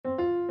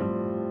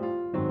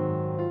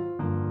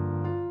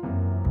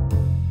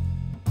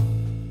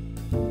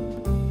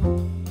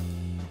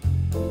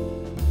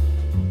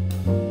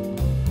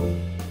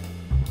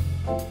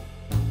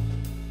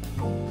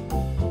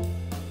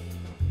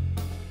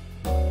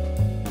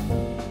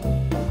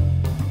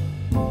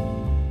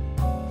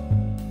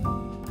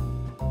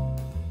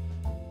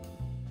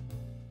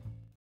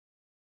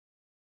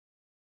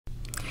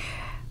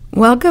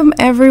Welcome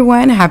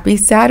everyone, happy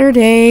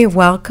Saturday.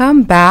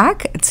 Welcome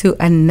back to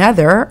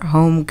another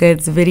home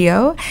goods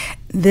video.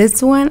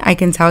 This one, I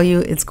can tell you,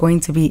 it's going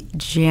to be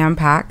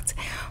jam-packed.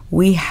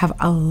 We have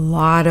a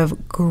lot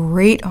of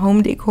great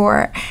home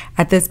decor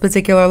at this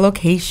particular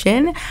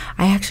location.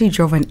 I actually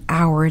drove an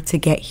hour to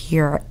get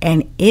here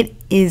and it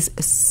is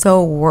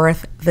so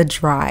worth the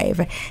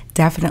drive.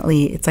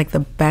 Definitely, it's like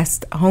the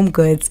best home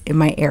goods in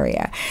my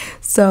area.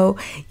 So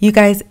you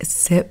guys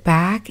sit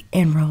back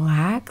and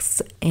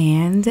relax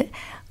and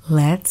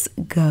let's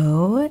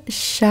go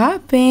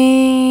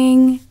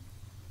shopping.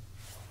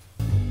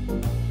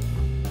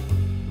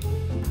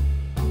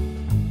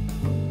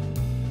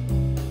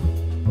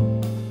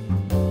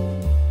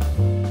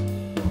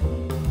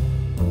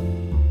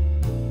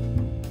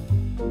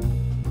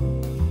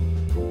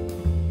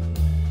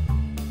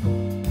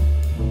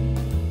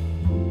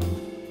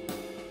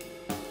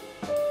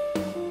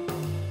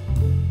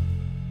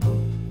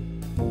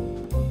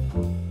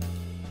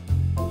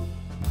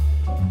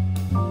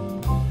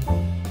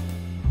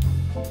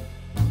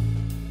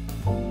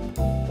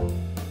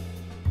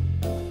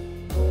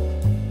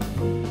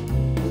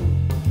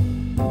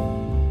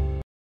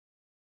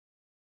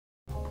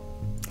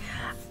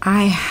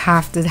 I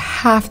have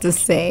to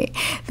say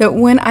that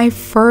when I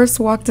first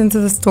walked into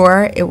the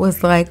store, it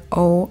was like,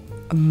 oh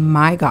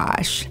my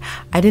gosh,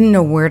 I didn't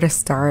know where to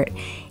start.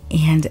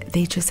 And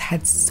they just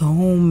had so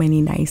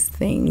many nice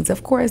things.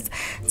 Of course,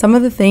 some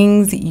of the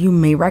things you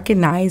may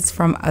recognize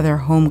from other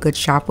home goods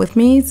shop with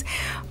me's,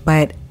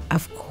 but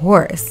of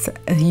course,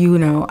 you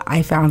know,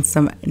 I found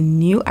some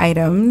new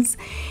items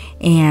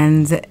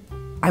and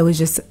I was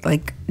just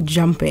like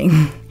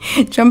jumping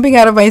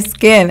out of my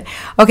skin.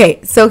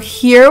 Okay, so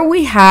here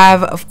we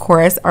have, of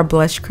course, our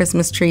blush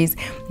Christmas trees.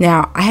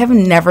 Now, I have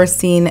never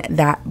seen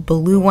that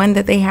blue one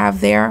that they have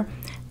there,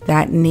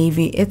 that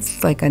navy.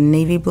 It's like a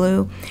navy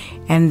blue,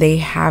 and they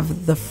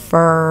have the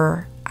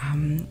fur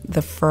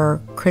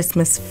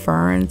Christmas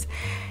ferns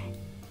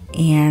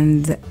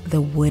and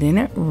the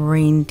wooden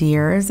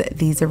reindeers.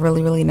 These are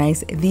really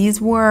nice. These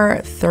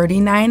were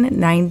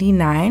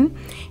 $39.99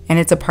 and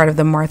it's a part of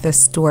the Martha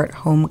Stewart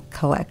home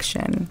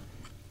collection.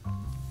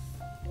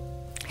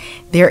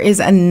 There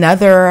is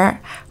another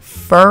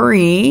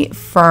furry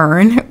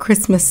fern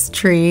Christmas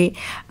tree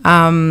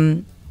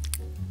and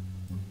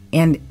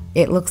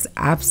it looks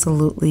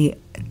absolutely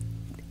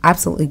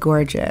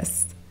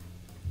gorgeous.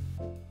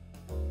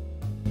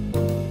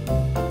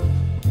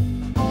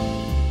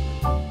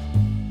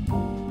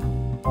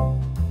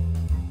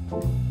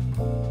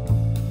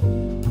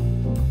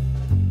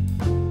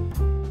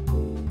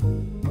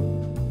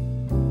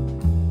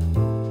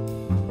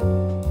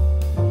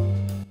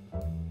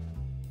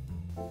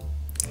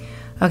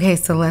 Okay,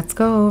 so let's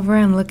go over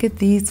and look at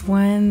these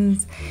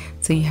ones.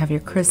 So you have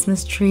your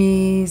Christmas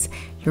trees,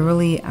 your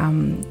really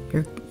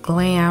your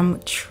glam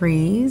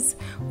trees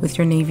with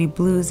your navy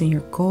blues and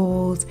your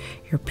golds,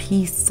 your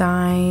peace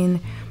sign,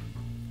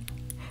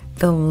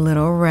 the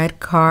little red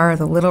car,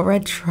 the little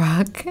red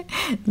truck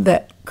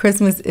that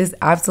Christmas is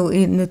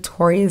absolutely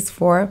notorious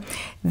for.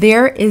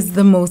 There is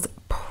the most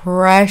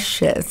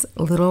precious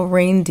little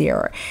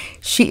reindeer.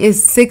 She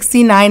is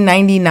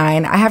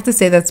 $69.99. I have to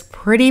say that's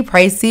pretty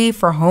pricey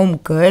for home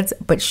goods,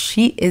 but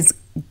she is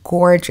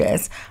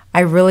gorgeous. I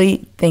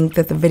really think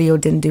that the video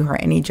didn't do her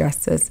any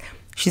justice.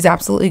 She's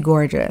absolutely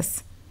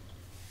gorgeous.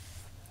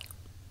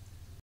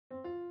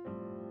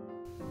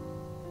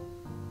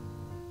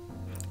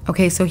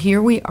 Okay, so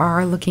here we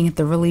are looking at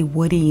the really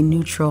woody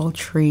neutral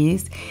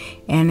trees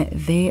and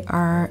they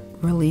are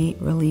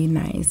really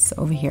nice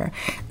over here.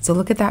 So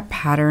look at that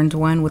patterned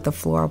one with the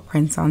floral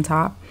prints on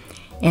top.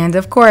 And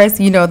of course,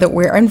 you know that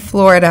we're in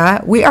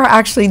Florida. We are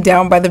actually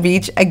down by the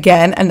beach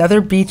again, another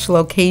beach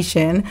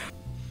location.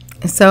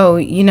 So,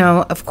 you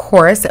know, of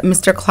course,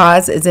 Mr.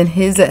 Claus is in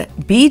his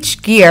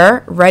beach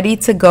gear, ready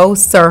to go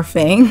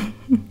surfing.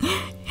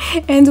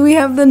 And we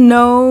have the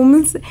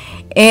gnomes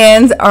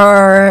and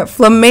our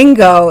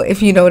flamingo,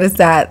 if you notice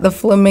that, the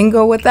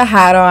flamingo with the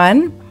hat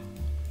on.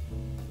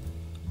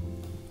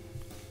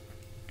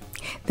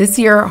 This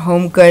year,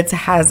 Home Goods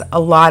has a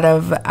lot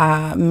of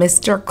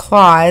Mr.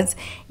 Claus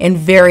in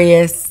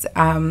various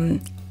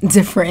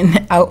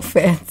different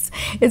outfits.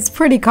 It's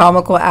pretty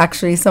comical,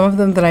 actually. Some of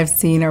them that I've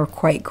seen are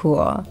quite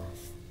cool.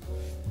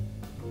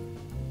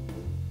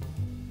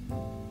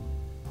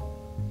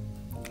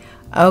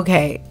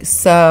 Okay,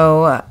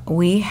 so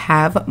we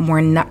have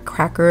more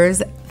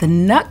nutcrackers. The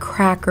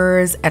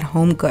nutcrackers at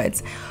Home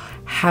Goods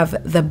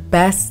have the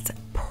best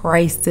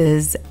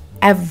prices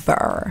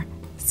ever.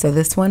 So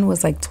this one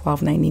was like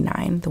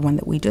 $12.99, the one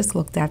that we just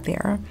looked at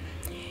there.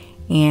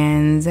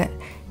 And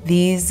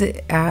these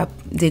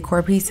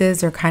decor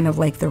pieces are kind of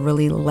like the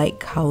really light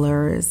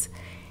colors.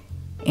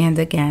 And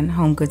again,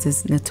 Home Goods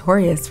is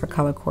notorious for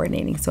color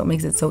coordinating, so it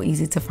makes it so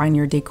easy to find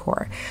your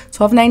decor.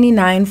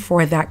 $12.99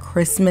 for that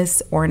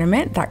Christmas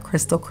ornament, that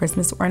crystal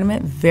Christmas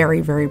ornament.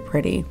 Very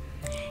pretty.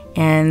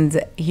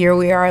 And here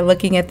we are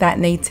looking at that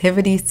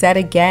nativity set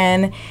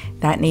again,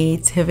 that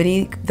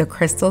nativity, the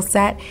crystal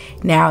set.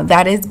 Now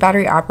that is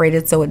battery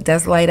operated, so it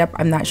does light up.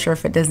 I'm not sure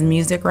if it does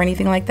music or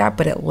anything like that,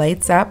 but it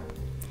lights up.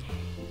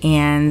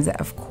 And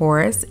of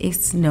course, a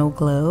snow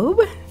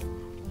globe.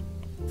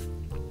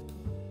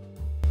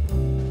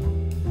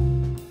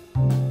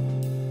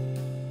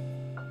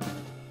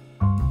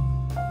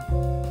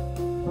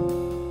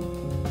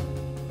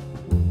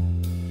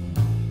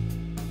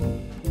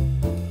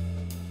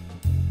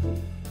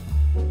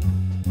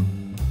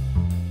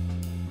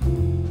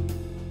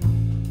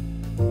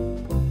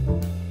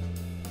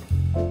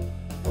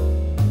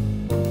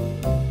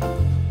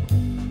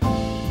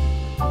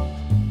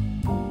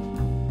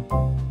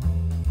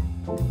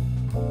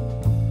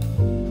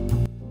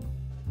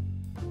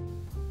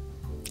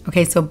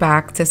 Okay, so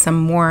back to some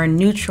more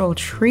neutral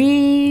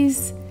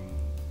trees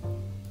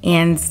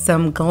and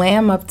some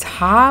glam up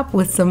top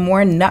with some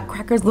more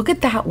nutcrackers. Look at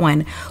that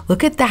one.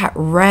 Look at that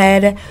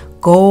red,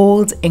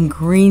 gold, and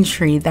green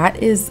tree.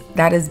 That is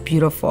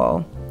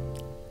beautiful.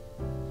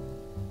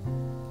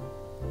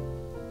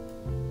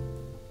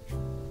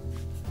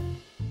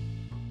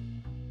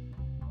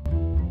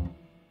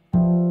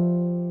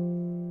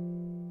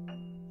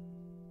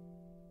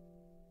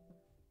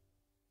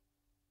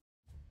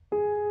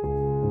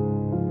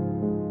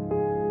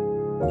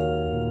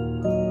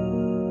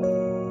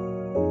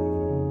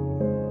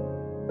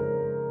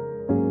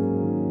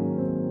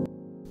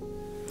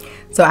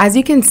 So as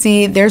you can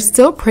see, they're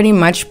still pretty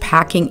much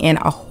packing in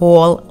a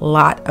whole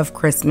lot of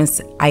Christmas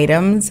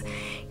items.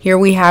 Here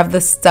we have the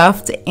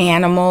stuffed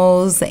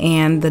animals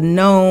and the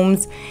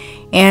gnomes,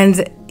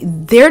 and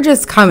they're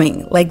just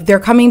coming. Like, they're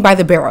coming by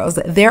the barrels.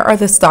 There are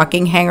the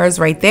stocking hangers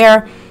right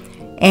there.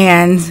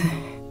 And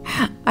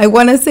I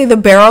want to say the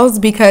barrels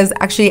because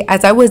actually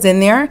as I was in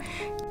there,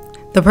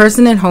 the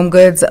person in Home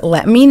Goods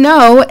let me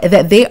know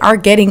that they are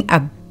getting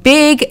a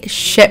big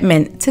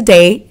shipment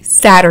today,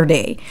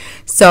 Saturday.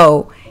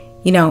 So,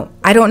 you know,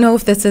 I don't know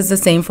if this is the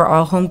same for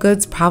all Home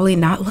Goods. Probably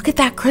not. Look at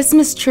that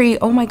Christmas tree.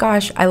 Oh my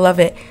gosh, I love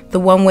it. The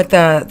one with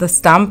the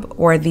stump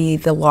or the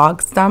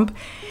log stump.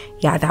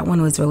 Yeah, that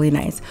one was really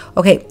nice.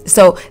 Okay,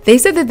 so they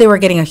said that they were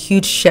getting a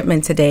huge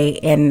shipment today,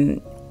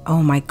 and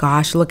oh my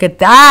gosh, look at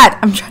that.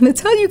 I'm trying to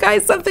tell you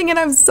guys something and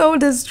I'm so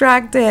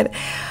distracted.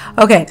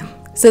 Okay,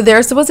 so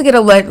they're supposed to get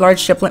a large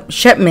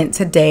shipment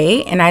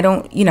today, and I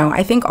don't, you know,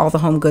 I think all the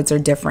Home Goods are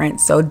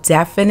different. So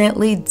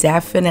definitely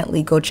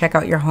go check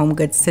out your Home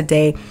Goods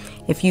today.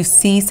 If you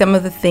see some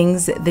of the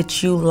things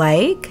that you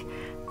like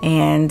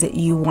and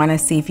you want to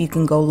see if you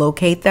can go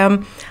locate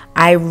them,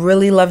 I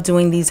really love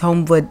doing these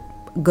Home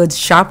Goods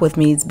shop with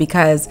me's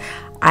because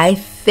I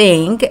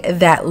think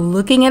that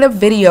looking at a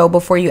video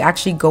before you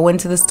actually go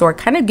into the store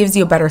kind of gives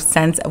you a better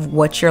sense of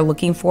what you're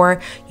looking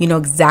for. You know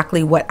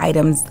exactly what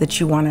items that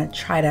you want to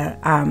try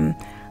to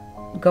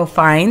go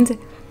find.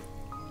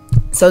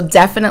 So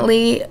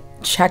definitely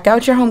check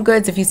out your Home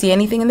Goods if you see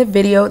anything in the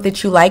video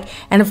that you like.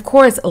 And of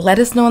course, let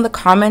us know in the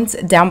comments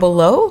down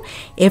below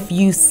if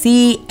you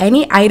see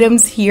any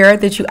items here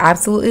that you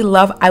absolutely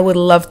love. I would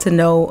love to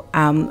know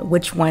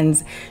which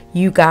ones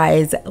you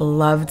guys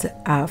loved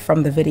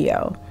from the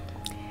video.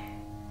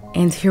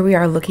 And here we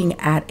are looking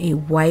at a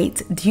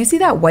white, do you see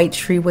that white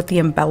tree with the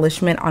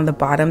embellishment on the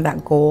bottom,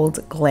 that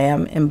gold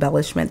glam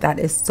embellishment? That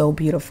is so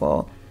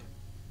beautiful.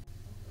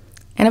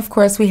 And of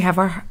course we have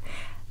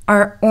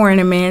our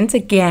ornament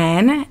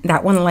again.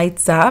 That one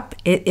lights up.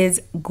 It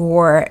is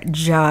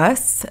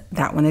gorgeous.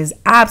 That one is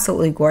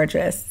absolutely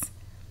gorgeous.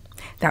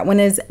 That one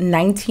is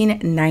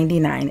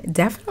 $19.99.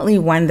 Definitely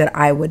one that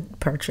I would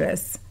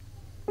purchase.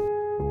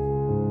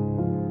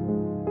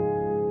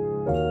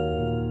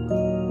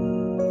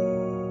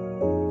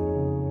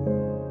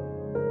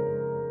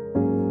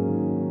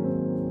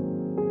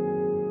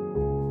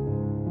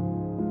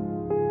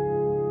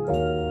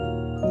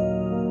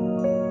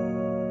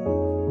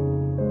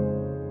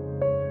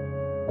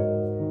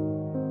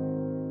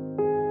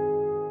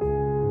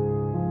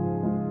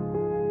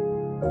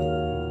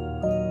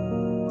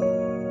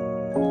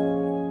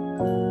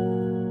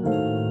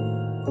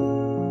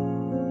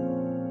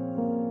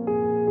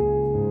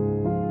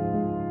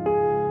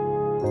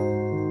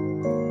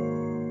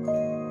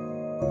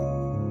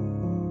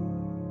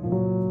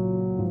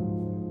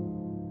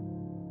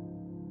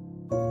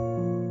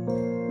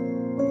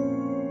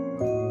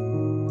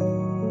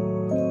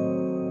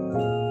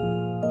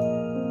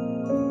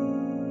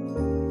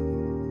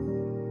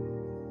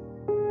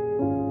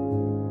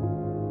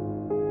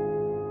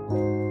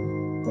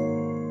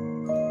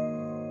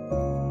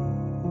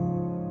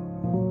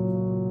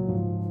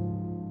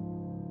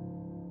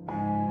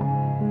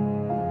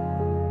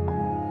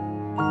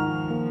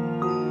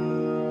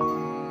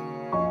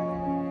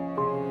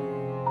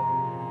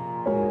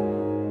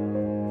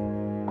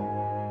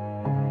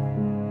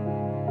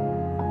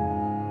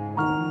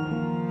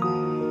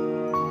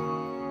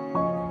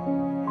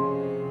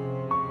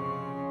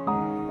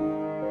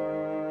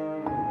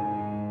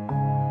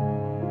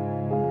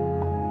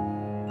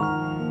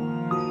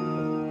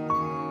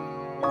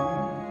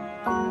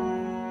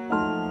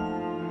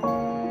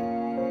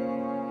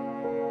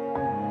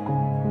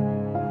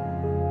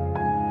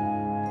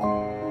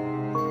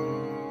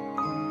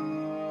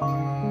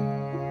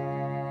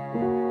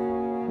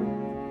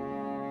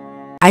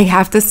 I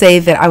have to say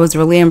that I was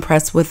really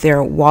impressed with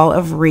their wall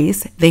of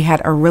wreaths. They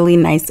had a really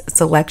nice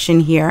selection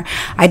here.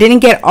 I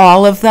didn't get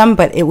all of them,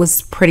 but it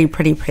was pretty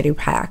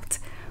packed.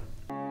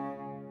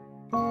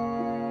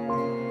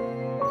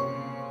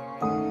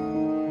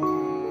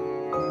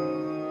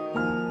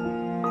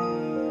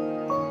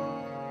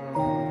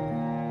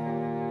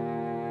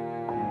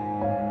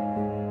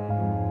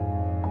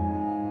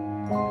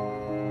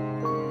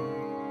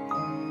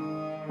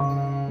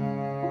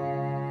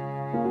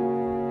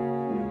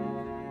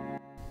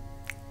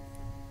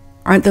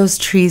 Aren't those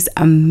trees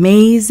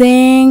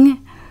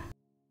amazing?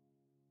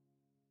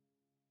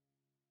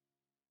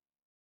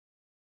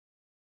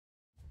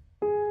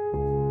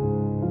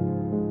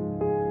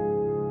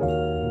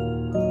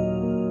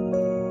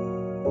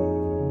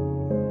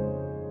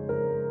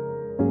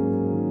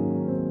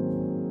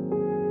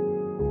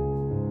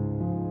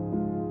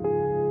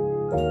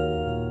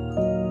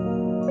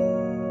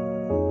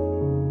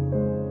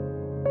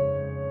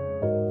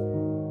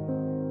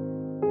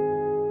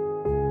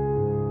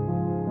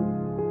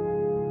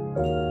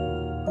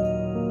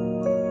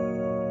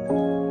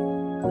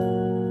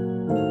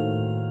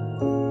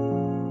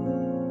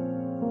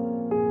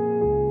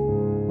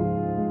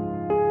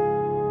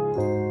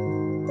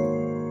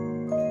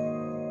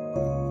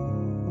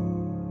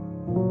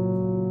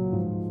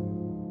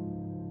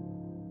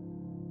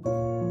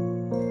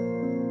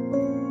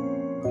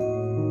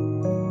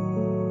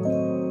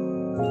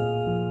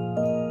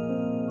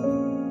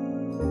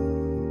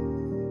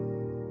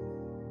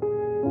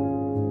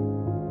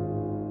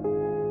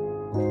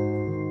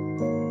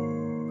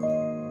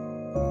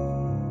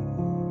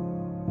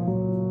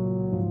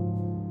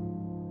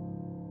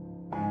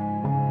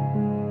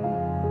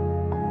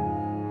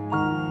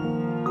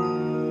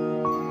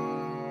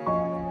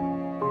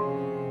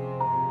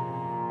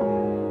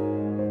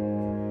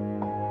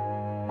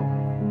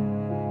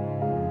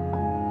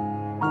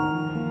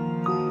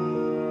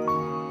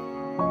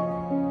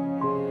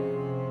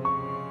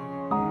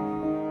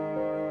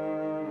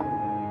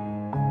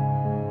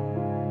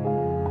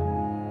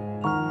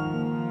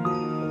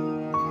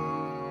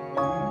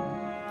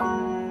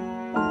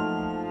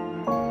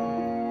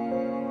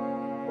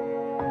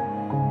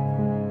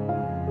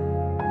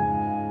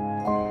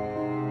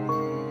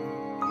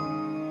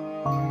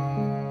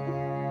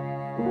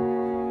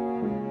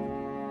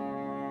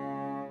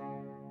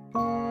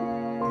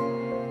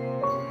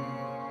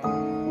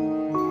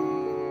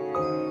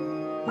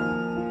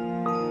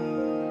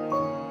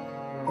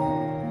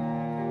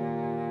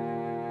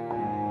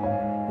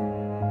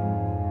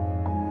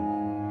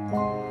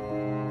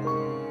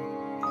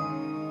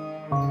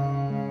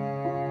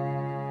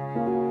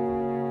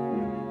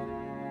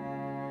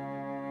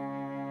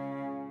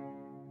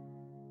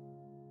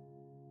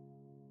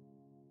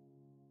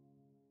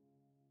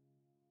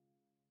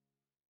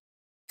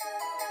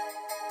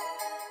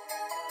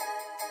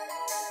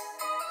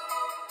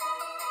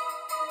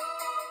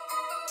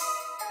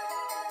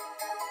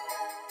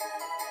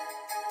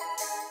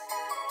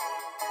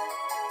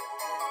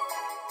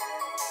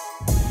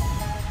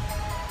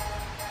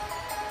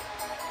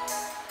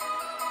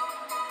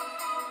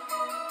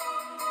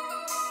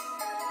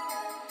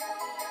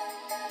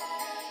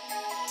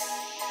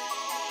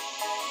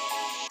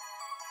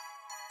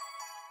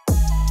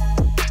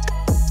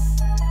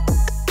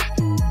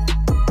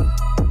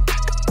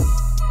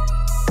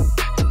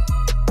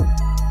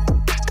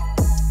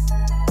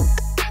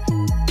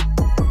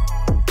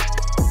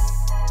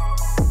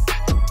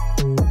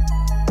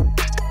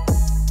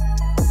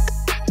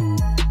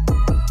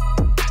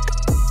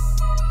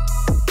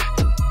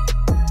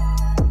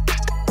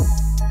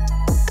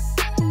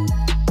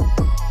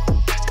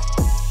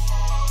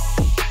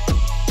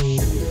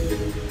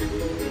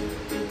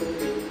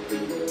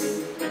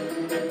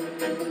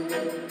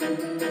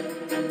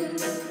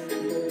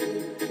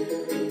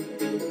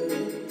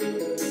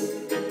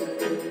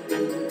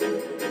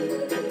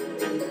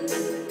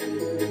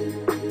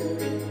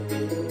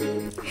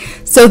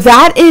 So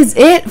that is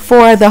it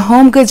for the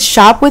Home Goods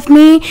Shop with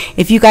Me.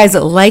 If you guys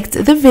liked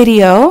the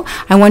video,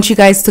 I want you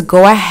guys to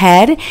go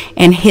ahead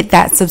and hit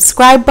that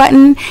subscribe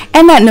button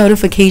and that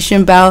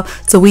notification bell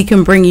so we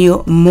can bring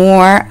you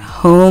more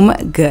home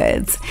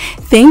goods.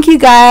 Thank you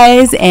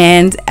guys,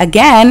 and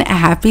again,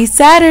 happy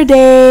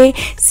Saturday.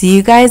 See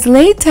you guys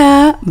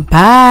later.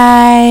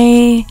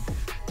 Bye.